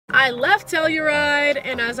I left Telluride,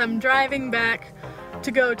 and as I'm driving back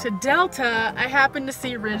to go to Delta, I happened to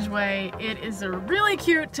see Ridgeway. It is a really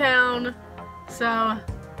cute town, so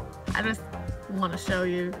I just want to show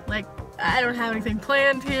you. Like, I don't have anything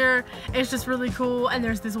planned here. It's just really cool, and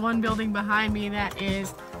there's this one building behind me that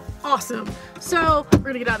is awesome. So we're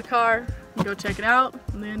gonna get out of the car and go check it out,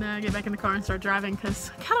 and then get back in the car and start driving,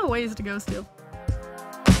 because kind of a ways to go still.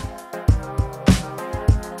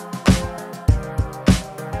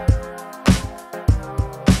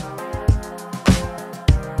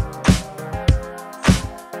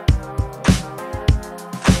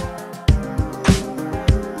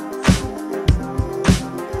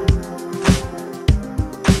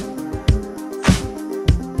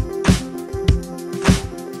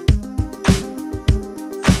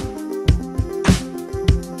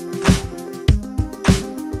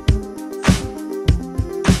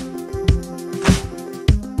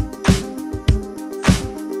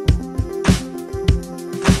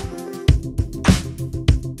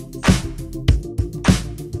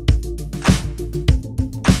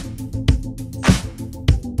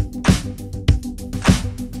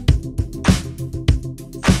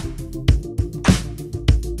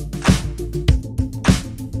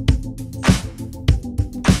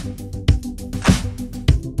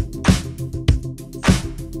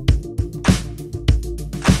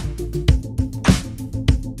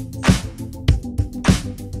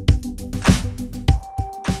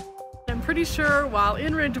 Pretty sure while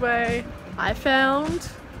in Ridgeway, I found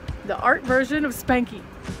the art version of Spanky.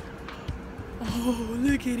 Oh,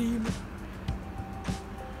 look at him.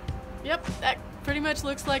 Yep, that pretty much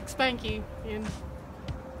looks like Spanky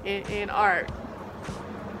in art.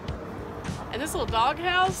 And this little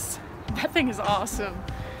doghouse, that thing is awesome.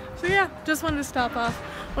 So yeah, just wanted to stop off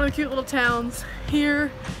one of the cute little towns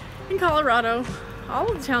here in Colorado. All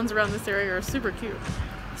of the towns around this area are super cute.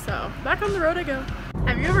 So back on the road I go.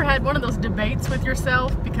 Have you ever had one of those debates with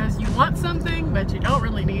yourself because you want something but you don't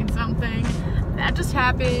really need something? That just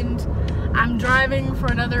happened. I'm driving for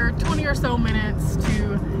another 20 or so minutes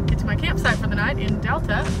to get to my campsite for the night in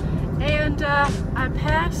Delta, and I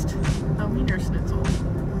passed a Wiener Schnitzel.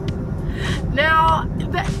 Now,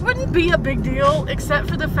 that wouldn't be a big deal except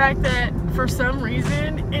for the fact that for some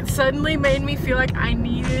reason it suddenly made me feel like I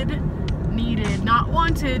needed, not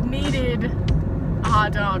wanted, needed a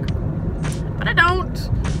hot dog. But I don't.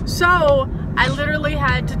 So I literally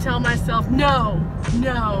had to tell myself, no,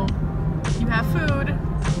 you have food,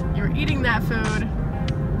 you're eating that food,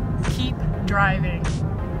 keep driving.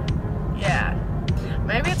 Yeah,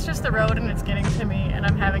 maybe it's just the road and it's getting to me and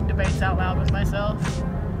I'm having debates out loud with myself.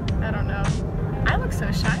 I don't know. I look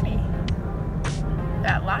so shiny.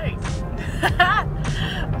 That light.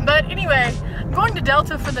 But anyway, I'm going to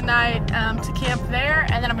Delta for the night to camp there,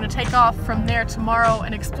 and then I'm going to take off from there tomorrow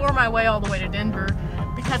and explore my way all the way to Denver,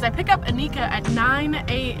 because I pick up Anika at 9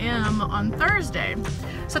 a.m. on Thursday.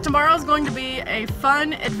 So tomorrow is going to be a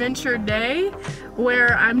fun adventure day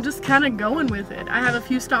where I'm just kind of going with it. I have a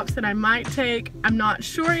few stops that I might take. I'm not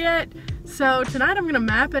sure yet. So tonight I'm going to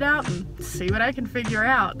map it out and see what I can figure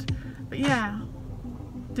out. But yeah,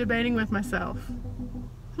 debating with myself.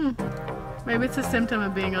 Maybe it's a symptom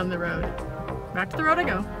of being on the road. Back to the road I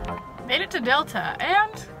go. Made it to Delta,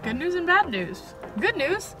 and good news and bad news. Good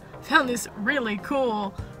news, found this really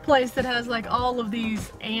cool place that has like all of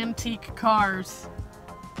these antique cars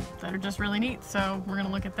that are just really neat, so we're gonna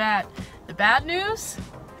look at that. The bad news,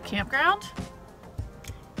 the campground,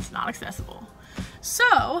 it's not accessible. So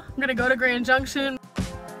I'm gonna go to Grand Junction.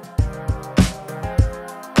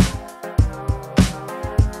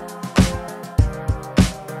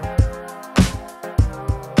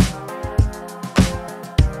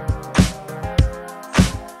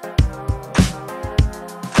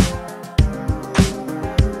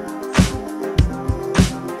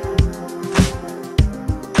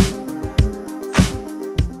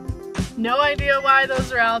 No idea why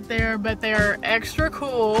those are out there, but they're extra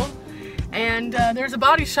cool. And there's a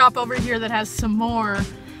body shop over here that has some more.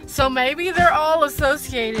 So maybe they're all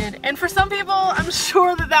associated. And for some people, I'm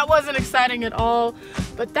sure that that wasn't exciting at all,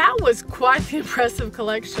 but that was quite the impressive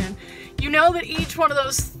collection. You know that each one of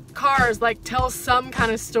those cars like tells some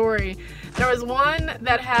kind of story. There was one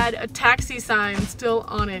that had a taxi sign still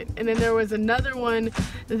on it, and then there was another one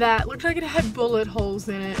that looked like it had bullet holes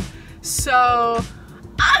in it. So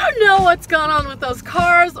I don't know what's going on with those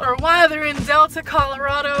cars or why they're in Delta,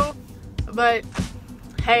 Colorado, but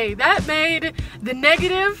hey, that made the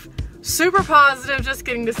negative super positive just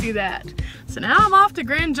getting to see that. So now I'm off to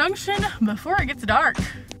Grand Junction before it gets dark.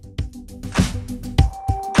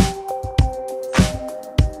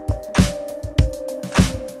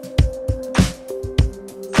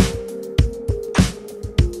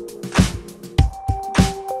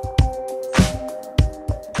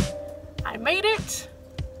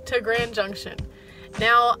 to Grand Junction.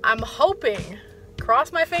 Now I'm hoping,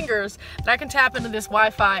 cross my fingers, that I can tap into this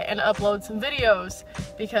Wi-Fi and upload some videos,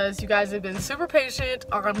 because you guys have been super patient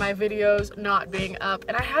on my videos not being up,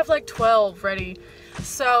 and I have like 12 ready.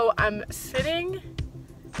 So I'm sitting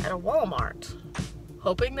at a Walmart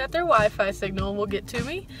hoping that their Wi-Fi signal will get to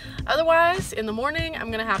me. Otherwise, in the morning, I'm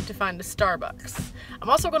gonna have to find a Starbucks. I'm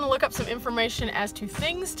also gonna look up some information as to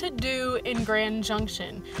things to do in Grand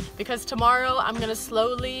Junction, because tomorrow I'm gonna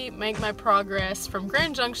slowly make my progress from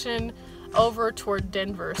Grand Junction over toward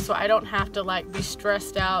Denver, so I don't have to like be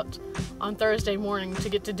stressed out on Thursday morning to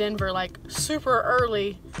get to Denver like super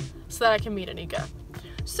early so that I can meet Anika.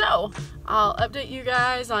 So I'll update you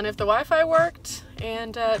guys on if the Wi-Fi worked,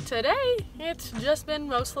 and today it's just been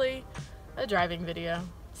mostly a driving video.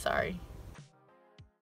 Sorry.